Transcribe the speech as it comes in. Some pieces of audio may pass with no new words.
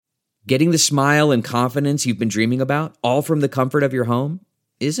Getting the smile and confidence you've been dreaming about, all from the comfort of your home,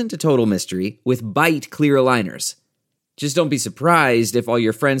 isn't a total mystery with Byte clear aligners. Just don't be surprised if all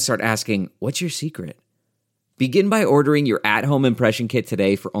your friends start asking, "What's your secret?" Begin by ordering your at-home impression kit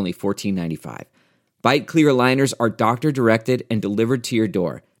today for only $14.95. Byte clear aligners are doctor-directed and delivered to your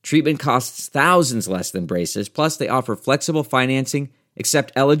door. Treatment costs thousands less than braces, plus they offer flexible financing,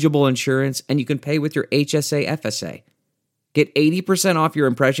 accept eligible insurance, and you can pay with your HSA FSA. Get 80% off your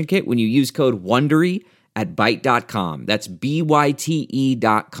impression kit when you use code WONDERY at Byte.com. That's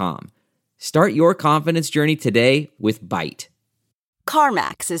BYTE.com. Start your confidence journey today with Byte.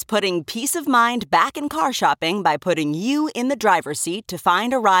 CarMax is putting peace of mind back in car shopping by putting you in the driver's seat to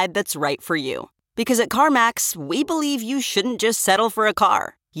find a ride that's right for you. Because at CarMax, we believe you shouldn't just settle for a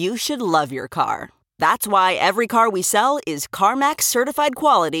car. You should love your car. That's why every car we sell is CarMax certified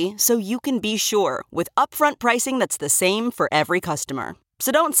quality, so you can be sure with upfront pricing that's the same for every customer.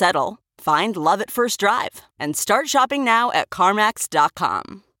 So don't settle. Find love at first drive and start shopping now at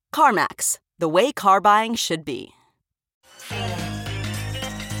CarMax.com. CarMax, the way car buying should be.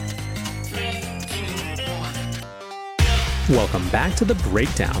 Welcome back to The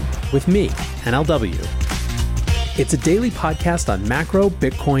Breakdown with me, NLW. It's a daily podcast on macro,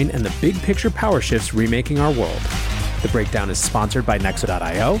 Bitcoin, and the big picture power shifts remaking our world. The Breakdown is sponsored by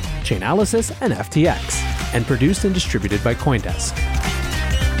Nexo.io, Chainalysis, and FTX, and produced and distributed by CoinDesk.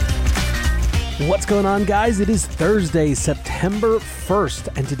 What's going on, guys? It is Thursday, September 1st,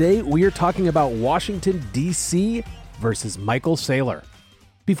 and today we are talking about Washington, D.C. versus Michael Saylor.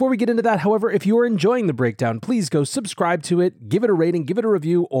 Before we get into that, however, if you are enjoying The Breakdown, please go subscribe to it, give it a rating, give it a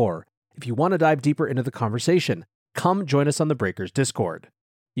review, or if you want to dive deeper into the conversation, come join us on the Breakers Discord.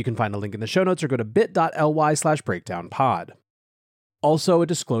 You can find a link in the show notes or go to bit.ly/breakdownpod. Also, a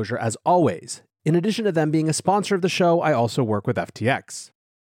disclosure as always. In addition to them being a sponsor of the show, I also work with FTX.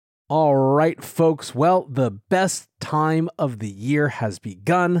 All right, folks. Well, the best time of the year has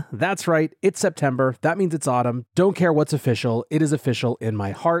begun. That's right. It's September. That means it's autumn. Don't care what's official. It is official in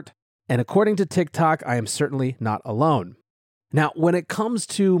my heart. And according to TikTok, I am certainly not alone. Now, when it comes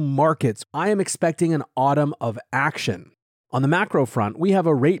to markets, I am expecting an autumn of action. On the macro front, we have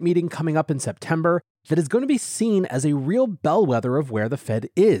a rate meeting coming up in September that is going to be seen as a real bellwether of where the Fed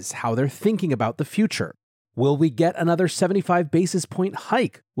is, how they're thinking about the future. Will we get another 75 basis point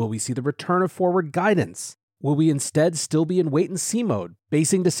hike? Will we see the return of forward guidance? Will we instead still be in wait-and-see mode,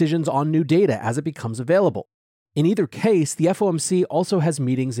 basing decisions on new data as it becomes available? In either case, the FOMC also has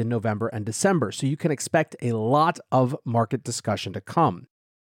meetings in November and December, so you can expect a lot of market discussion to come.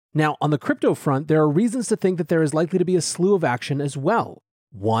 Now, on the crypto front, there are reasons to think that there is likely to be a slew of action as well.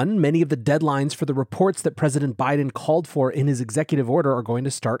 One, many of the deadlines for the reports that President Biden called for in his executive order are going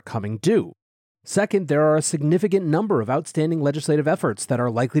to start coming due. Second, there are a significant number of outstanding legislative efforts that are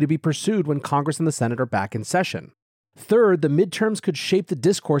likely to be pursued when Congress and the Senate are back in session. Third, the midterms could shape the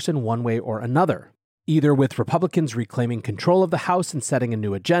discourse in one way or another, either with Republicans reclaiming control of the House and setting a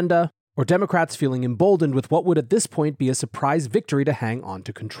new agenda, or Democrats feeling emboldened with what would at this point be a surprise victory to hang on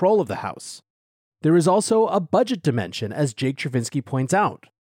to control of the House. There is also a budget dimension, as Jake Chervinsky points out.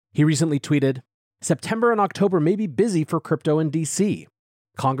 He recently tweeted, "September and October may be busy for crypto in DC.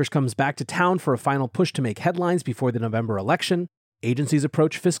 Congress comes back to town for a final push to make headlines before the November election. Agencies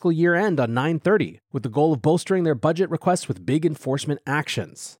approach fiscal year end on 9/30, with the goal of bolstering their budget requests with big enforcement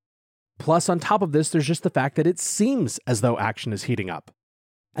actions." Plus, on top of this, there's just the fact that it seems as though action is heating up.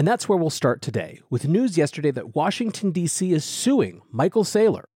 And that's where we'll start today, with news yesterday that Washington, D.C. is suing Michael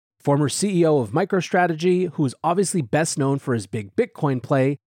Saylor, former CEO of MicroStrategy, who is obviously best known for his big Bitcoin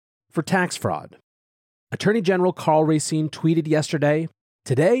play, for tax fraud. Attorney General Karl Racine tweeted yesterday,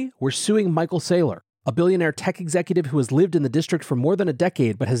 "Today, we're suing Michael Saylor, a billionaire tech executive who has lived in the district for more than a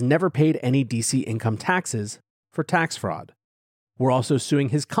decade but has never paid any DC income taxes, for tax fraud. We're also suing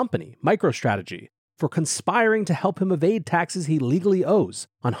his company, MicroStrategy, for conspiring to help him evade taxes he legally owes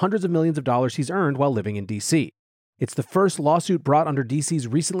on hundreds of millions of dollars he's earned while living in DC. It's the first lawsuit brought under DC's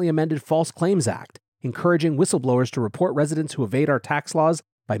recently amended False Claims Act, encouraging whistleblowers to report residents who evade our tax laws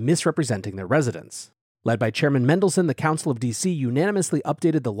by misrepresenting their residence. Led by Chairman Mendelson, the Council of DC unanimously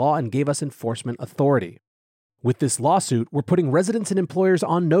updated the law and gave us enforcement authority. With this lawsuit, we're putting residents and employers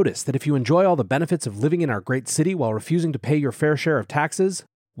on notice that if you enjoy all the benefits of living in our great city while refusing to pay your fair share of taxes,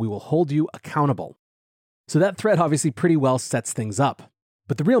 we will hold you accountable." So that thread obviously pretty well sets things up.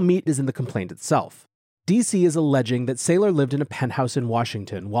 But the real meat is in the complaint itself. DC is alleging that Saylor lived in a penthouse in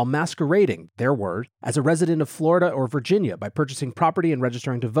Washington while masquerading, their word, as a resident of Florida or Virginia by purchasing property and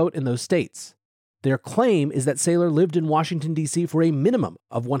registering to vote in those states. Their claim is that Saylor lived in Washington, D.C. for a minimum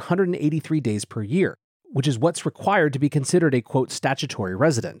of 183 days per year, which is what's required to be considered a, quote, statutory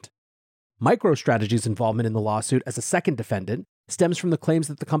resident. MicroStrategy's involvement in the lawsuit as a second defendant stems from the claims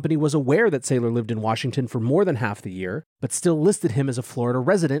that the company was aware that Saylor lived in Washington for more than half the year, but still listed him as a Florida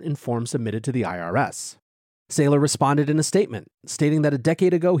resident in forms submitted to the IRS. Saylor responded in a statement, stating that a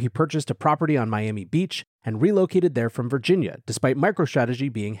decade ago he purchased a property on Miami Beach and relocated there from Virginia, despite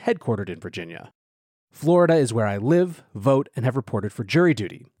MicroStrategy being headquartered in Virginia. Florida is where I live, vote, and have reported for jury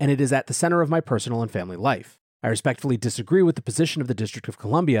duty, and it is at the center of my personal and family life. I respectfully disagree with the position of the District of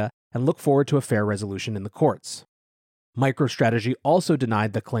Columbia and look forward to a fair resolution in the courts. MicroStrategy also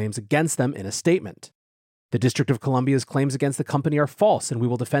denied the claims against them in a statement. The District of Columbia's claims against the company are false, and we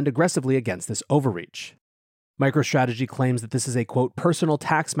will defend aggressively against this overreach. MicroStrategy claims that this is a, quote, personal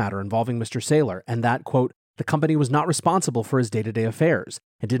tax matter involving Mr. Saylor, and that, quote, the company was not responsible for his day-to-day affairs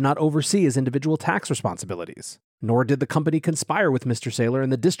and did not oversee his individual tax responsibilities, nor did the company conspire with Mr. Saylor in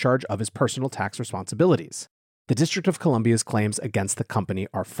the discharge of his personal tax responsibilities. The District of Columbia's claims against the company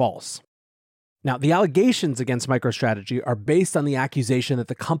are false. Now, the allegations against MicroStrategy are based on the accusation that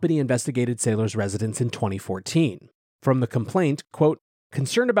the company investigated Saylor's residence in 2014. From the complaint, quote,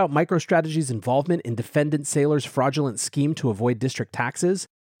 concerned about MicroStrategy's involvement in defendant Saylor's fraudulent scheme to avoid district taxes,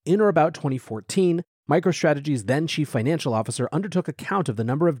 in or about 2014, MicroStrategy's then chief financial officer undertook a count of the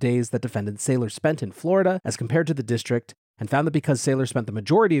number of days that defendant Saylor spent in Florida as compared to the district, and found that because Saylor spent the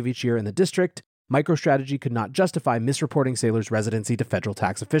majority of each year in the district, MicroStrategy could not justify misreporting Saylor's residency to federal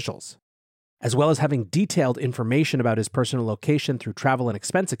tax officials. As well as having detailed information about his personal location through travel and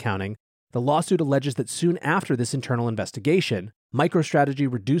expense accounting, the lawsuit alleges that soon after this internal investigation, MicroStrategy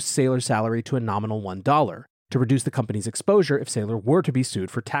reduced Saylor's salary to a nominal $1 to reduce the company's exposure if Saylor were to be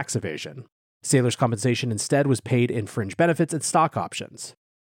sued for tax evasion. Saylor's compensation instead was paid in fringe benefits and stock options.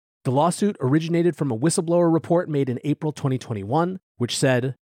 The lawsuit originated from a whistleblower report made in April 2021, which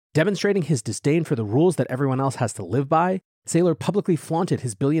said, demonstrating his disdain for the rules that everyone else has to live by, Saylor publicly flaunted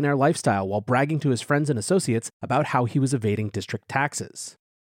his billionaire lifestyle while bragging to his friends and associates about how he was evading district taxes.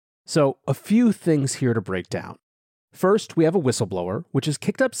 So, a few things here to break down. First, we have a whistleblower, which has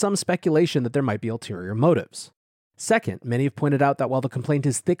kicked up some speculation that there might be ulterior motives. Second, many have pointed out that while the complaint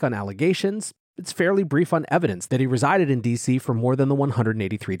is thick on allegations, it's fairly brief on evidence that he resided in D.C. for more than the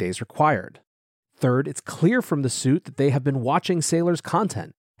 183 days required. Third, it's clear from the suit that they have been watching Saylor's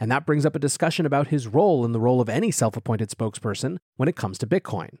content, and that brings up a discussion about his role in the role of any self-appointed spokesperson when it comes to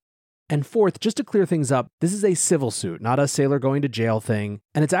Bitcoin. And fourth, just to clear things up, this is a civil suit, not a Saylor going to jail thing,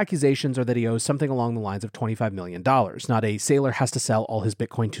 and its accusations are that he owes something along the lines of $25 million, not a Saylor has to sell all his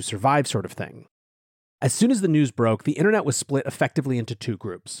Bitcoin to survive sort of thing. As soon as the news broke, the internet was split effectively into two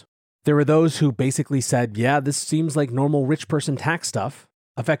groups. There were those who basically said, yeah, this seems like normal rich person tax stuff,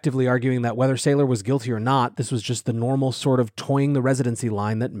 effectively arguing that whether Saylor was guilty or not, this was just the normal sort of toying the residency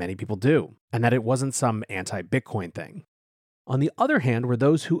line that many people do, and that it wasn't some anti-Bitcoin thing. On the other hand were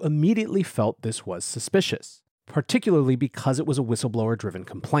those who immediately felt this was suspicious, particularly because it was a whistleblower-driven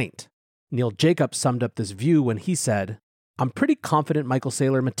complaint. Neil Jacobs summed up this view when he said, I'm pretty confident Michael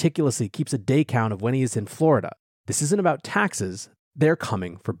Saylor meticulously keeps a day count of when he is in Florida. This isn't about taxes, they're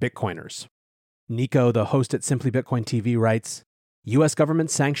coming for Bitcoiners. Nico, the host at Simply Bitcoin TV, writes, U.S.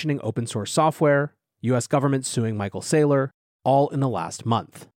 government sanctioning open source software, U.S. government suing Michael Saylor, all in the last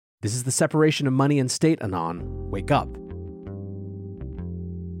month. This is the separation of money and state, Anon. Wake up.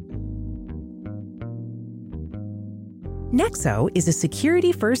 Nexo is a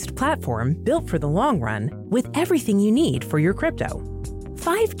security-first platform built for the long run with everything you need for your crypto.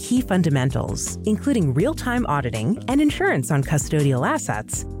 5 key fundamentals, including real-time auditing and insurance on custodial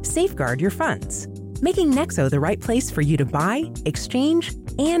assets, safeguard your funds, making Nexo the right place for you to buy, exchange,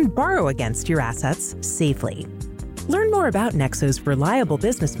 and borrow against your assets safely. Learn more about Nexo's reliable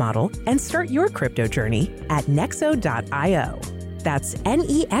business model and start your crypto journey at nexo.io. That's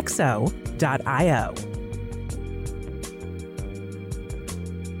nexo.io.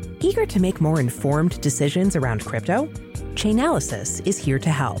 Eager to make more informed decisions around crypto? Chainalysis is here to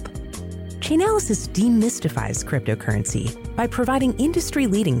help. Chainalysis demystifies cryptocurrency by providing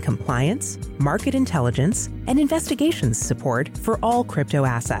industry-leading compliance, market intelligence, and investigations support for all crypto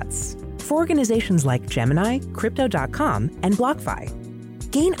assets for organizations like Gemini, Crypto.com, and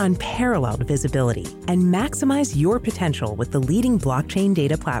BlockFi. Gain unparalleled visibility and maximize your potential with the leading blockchain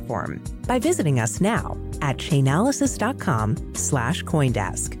data platform by visiting us now at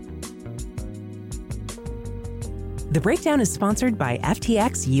chainalysis.com/Coindesk. The Breakdown is sponsored by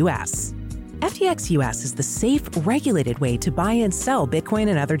FTX US. FTX US is the safe, regulated way to buy and sell Bitcoin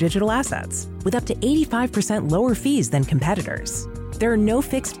and other digital assets, with up to 85% lower fees than competitors. There are no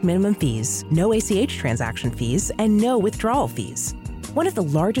fixed minimum fees, no ACH transaction fees, and no withdrawal fees. one of the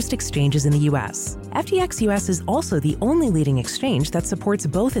largest exchanges in the US. FTX US is also the only leading exchange that supports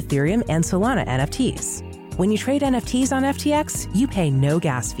both Ethereum and Solana NFTs. When you trade NFTs on FTX, you pay no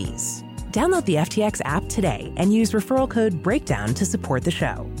gas fees. Download the FTX app today and use referral code BREAKDOWN to support the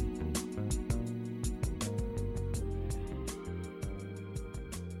show.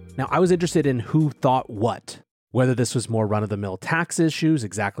 Now, I was interested in who thought what, whether this was more run-of-the-mill tax issues,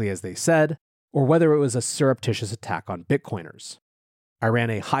 exactly as they said, or whether it was a surreptitious attack on Bitcoiners. I ran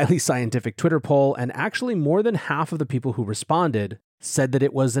a highly scientific Twitter poll, and actually more than half of the people who responded said that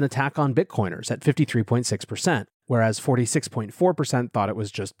it was an attack on Bitcoiners at 53.6%, whereas 46.4% thought it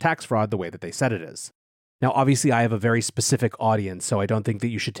was just tax fraud the way that they said it is. Now, obviously, I have a very specific audience, so I don't think that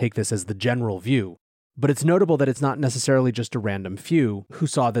you should take this as the general view, but it's notable that it's not necessarily just a random few who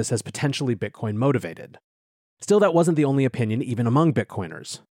saw this as potentially Bitcoin motivated. Still, that wasn't the only opinion even among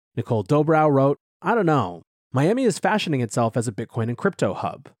Bitcoiners. Nicole Dobrow wrote, "I don't know. Miami is fashioning itself as a Bitcoin and crypto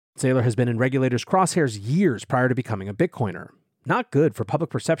hub. Saylor has been in regulators' crosshairs years prior to becoming a Bitcoiner. Not good for public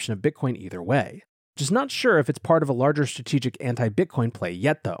perception of Bitcoin either way. Just not sure if it's part of a larger strategic anti-Bitcoin play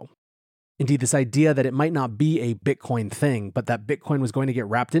yet, though. Indeed, this idea that it might not be a Bitcoin thing, but that Bitcoin was going to get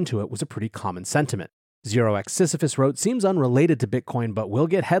wrapped into it was a pretty common sentiment." ZeroX Sisyphus wrote, "Seems unrelated to Bitcoin, but will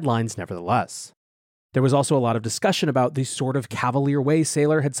get headlines nevertheless." There was also a lot of discussion about the sort of cavalier way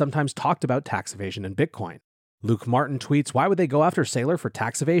Saylor had sometimes talked about tax evasion in Bitcoin. Luke Martin tweets, "Why would they go after Saylor for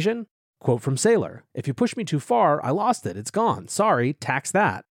tax evasion?" Quote from Saylor, "If you push me too far, I lost it. It's gone. Sorry, tax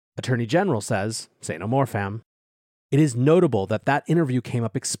that." Attorney General says, "Say no more, fam." It is notable that that interview came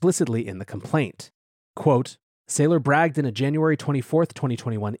up explicitly in the complaint. Quote, "Saylor bragged in a January 24th,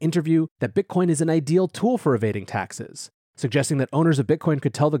 2021 interview that Bitcoin is an ideal tool for evading taxes, suggesting that owners of Bitcoin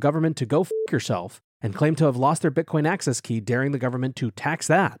could tell the government to go f*** yourself and claim to have lost their Bitcoin access key, daring the government to tax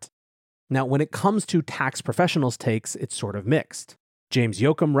that." Now, when it comes to tax professionals' takes, it's sort of mixed. James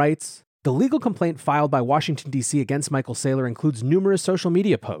Yoakum writes, "The legal complaint filed by Washington, D.C. against Michael Saylor includes numerous social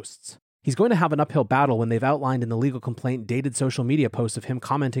media posts. He's going to have an uphill battle when they've outlined in the legal complaint dated social media posts of him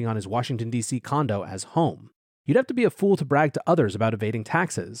commenting on his Washington, D.C. condo as home. You'd have to be a fool to brag to others about evading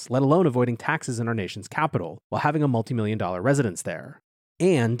taxes, let alone avoiding taxes in our nation's capital, while having a multi-million-dollar residence there,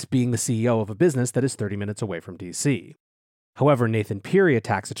 and being the CEO of a business that is 30 minutes away from D.C. However, Nathan Peary, a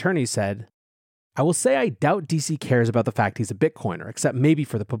tax attorney, said, "I will say I doubt DC cares about the fact he's a Bitcoiner, except maybe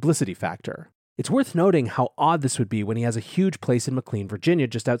for the publicity factor. It's worth noting how odd this would be when he has a huge place in McLean, Virginia,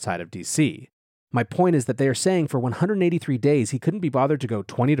 just outside of DC. My point is that they are saying for 183 days he couldn't be bothered to go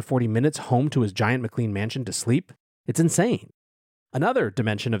 20 to 40 minutes home to his giant McLean mansion to sleep? It's insane." Another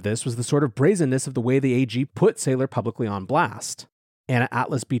dimension of this was the sort of brazenness of the way the AG put Saylor publicly on blast. Anna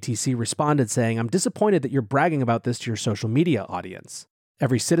Atlas BTC responded saying, "I'm disappointed that you're bragging about this to your social media audience.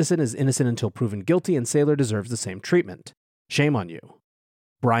 Every citizen is innocent until proven guilty, and Saylor deserves the same treatment. Shame on you."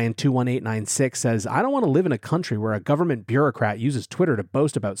 Brian 21896 says, "I don't want to live in a country where a government bureaucrat uses Twitter to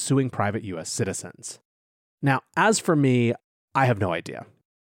boast about suing private US citizens." Now, as for me, I have no idea.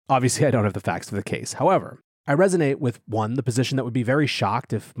 Obviously, I don't have the facts of the case. However, I resonate with, one, the position that would be very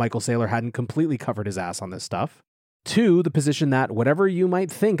shocked if Michael Saylor hadn't completely covered his ass on this stuff. Two, the position that whatever you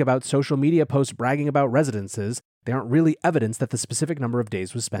might think about social media posts bragging about residences, they aren't really evidence that the specific number of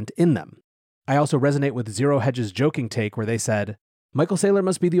days was spent in them. I also resonate with Zero Hedge's joking take where they said, "Michael Saylor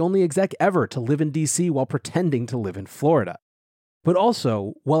must be the only exec ever to live in DC while pretending to live in Florida." But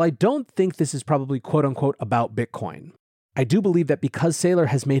also, while I don't think this is probably quote-unquote about Bitcoin, I do believe that because Saylor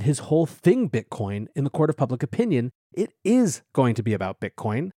has made his whole thing Bitcoin in the court of public opinion, it is going to be about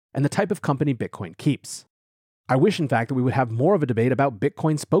Bitcoin and the type of company Bitcoin keeps. I wish, in fact, that we would have more of a debate about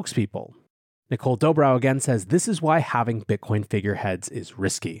Bitcoin spokespeople. Nicole Dobrow again says, "This is why having Bitcoin figureheads is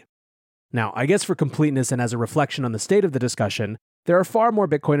risky." Now, I guess for completeness and as a reflection on the state of the discussion, there are far more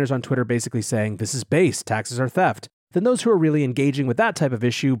Bitcoiners on Twitter basically saying, "This is base, taxes are theft," than those who are really engaging with that type of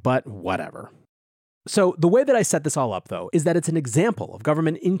issue, but whatever. So the way that I set this all up, though, is that it's an example of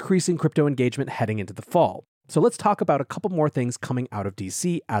government increasing crypto engagement heading into the fall. So let's talk about a couple more things coming out of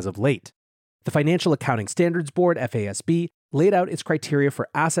DC as of late. The Financial Accounting Standards Board, FASB, laid out its criteria for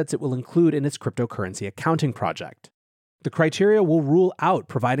assets it will include in its cryptocurrency accounting project. The criteria will rule out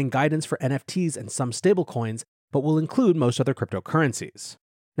providing guidance for NFTs and some stablecoins, but will include most other cryptocurrencies.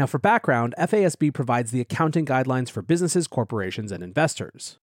 Now, for background, FASB provides the accounting guidelines for businesses, corporations, and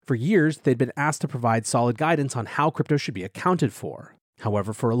investors. For years, they'd been asked to provide solid guidance on how crypto should be accounted for.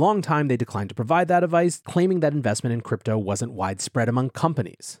 However, for a long time, they declined to provide that advice, claiming that investment in crypto wasn't widespread among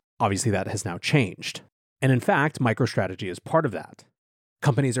companies. Obviously, that has now changed. And in fact, MicroStrategy is part of that.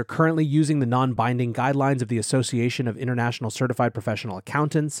 Companies are currently using the non-binding guidelines of the Association of International Certified Professional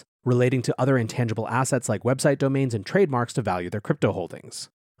Accountants relating to other intangible assets like website domains and trademarks to value their crypto holdings.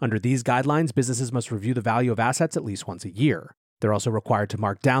 Under these guidelines, businesses must review the value of assets at least once a year. They're also required to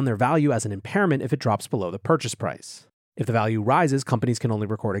mark down their value as an impairment if it drops below the purchase price. If the value rises, companies can only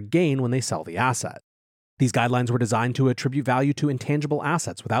record a gain when they sell the asset. These guidelines were designed to attribute value to intangible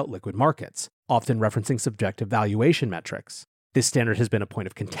assets without liquid markets, often referencing subjective valuation metrics. This standard has been a point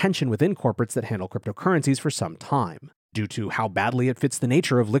of contention within corporates that handle cryptocurrencies for some time, due to how badly it fits the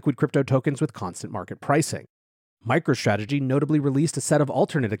nature of liquid crypto tokens with constant market pricing. MicroStrategy notably released a set of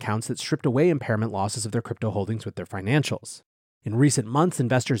alternate accounts that stripped away impairment losses of their crypto holdings with their financials. In recent months,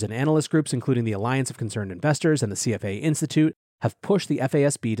 investors and analyst groups, including the Alliance of Concerned Investors and the CFA Institute, have pushed the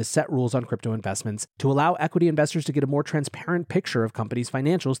FASB to set rules on crypto investments to allow equity investors to get a more transparent picture of companies'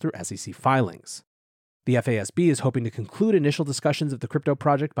 financials through SEC filings. The FASB is hoping to conclude initial discussions of the crypto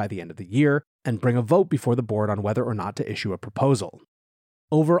project by the end of the year and bring a vote before the board on whether or not to issue a proposal.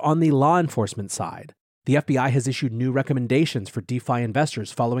 Over on the law enforcement side, the FBI has issued new recommendations for DeFi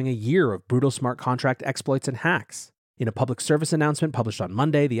investors following a year of brutal smart contract exploits and hacks. In a public service announcement published on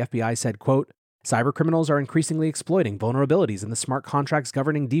Monday, the FBI said, quote, "Cybercriminals are increasingly exploiting vulnerabilities in the smart contracts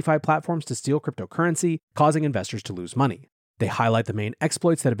governing DeFi platforms to steal cryptocurrency, causing investors to lose money. They highlight the main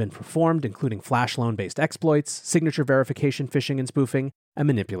exploits that have been performed, including flash loan-based exploits, signature verification, phishing and spoofing, and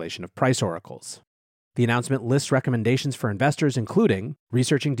manipulation of price oracles." The announcement lists recommendations for investors, including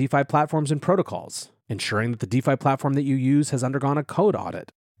researching DeFi platforms and protocols, ensuring that the DeFi platform that you use has undergone a code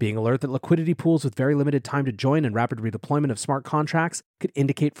audit, being alert that liquidity pools with very limited time to join and rapid redeployment of smart contracts could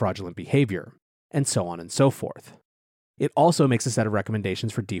indicate fraudulent behavior, and so on and so forth. It also makes a set of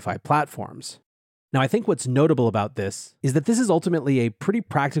recommendations for DeFi platforms. Now, I think what's notable about this is that this is ultimately a pretty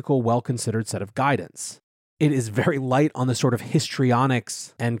practical, well-considered set of guidance. It is very light on the sort of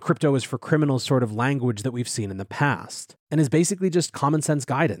histrionics and crypto is for criminals sort of language that we've seen in the past, and is basically just common sense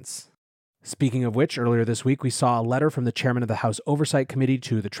guidance. Speaking of which, earlier this week we saw a letter from the chairman of the House Oversight Committee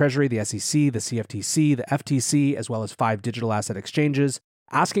to the Treasury, the SEC, the CFTC, the FTC, as well as 5 digital asset exchanges,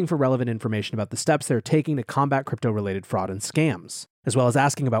 asking for relevant information about the steps they're taking to combat crypto-related fraud and scams, as well as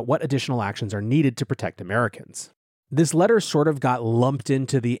asking about what additional actions are needed to protect Americans. This letter sort of got lumped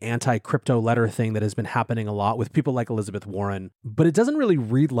into the anti-crypto letter thing that has been happening a lot with people like Elizabeth Warren, but it doesn't really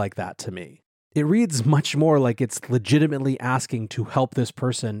read like that to me. It reads much more like it's legitimately asking to help this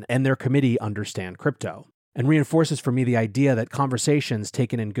person and their committee understand crypto, and reinforces for me the idea that conversations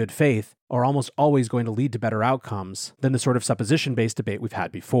taken in good faith are almost always going to lead to better outcomes than the sort of supposition-based debate we've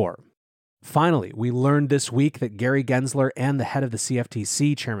had before. Finally, we learned this week that Gary Gensler and the head of the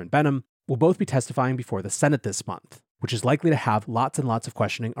CFTC, Chairman Benham, will both be testifying before the Senate this month, which is likely to have lots and lots of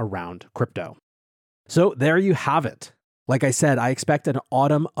questioning around crypto. So there you have it. Like I said, I expect an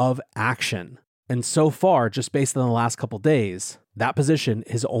autumn of action. And so far, just based on the last couple days, that position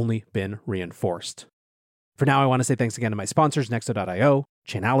has only been reinforced. For now, I want to say thanks again to my sponsors, Nexo.io,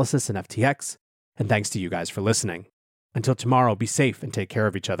 Chainalysis, and FTX, and thanks to you guys for listening. Until tomorrow, be safe and take care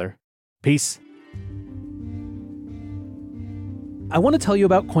of each other. Peace. I want to tell you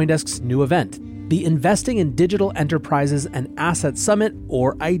about CoinDesk's new event, the Investing in Digital Enterprises and Assets Summit,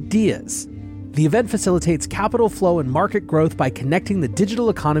 or IDEAS. The event facilitates capital flow and market growth by connecting the digital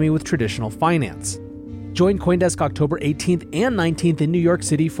economy with traditional finance. Join CoinDesk October 18th and 19th in New York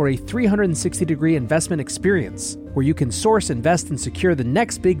City for a 360-degree investment experience where you can source, invest, and secure the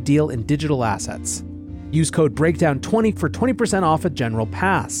next big deal in digital assets. Use code BREAKDOWN20 for 20% off a general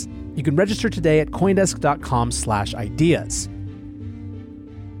pass. You can register today at coindesk.com/ideas.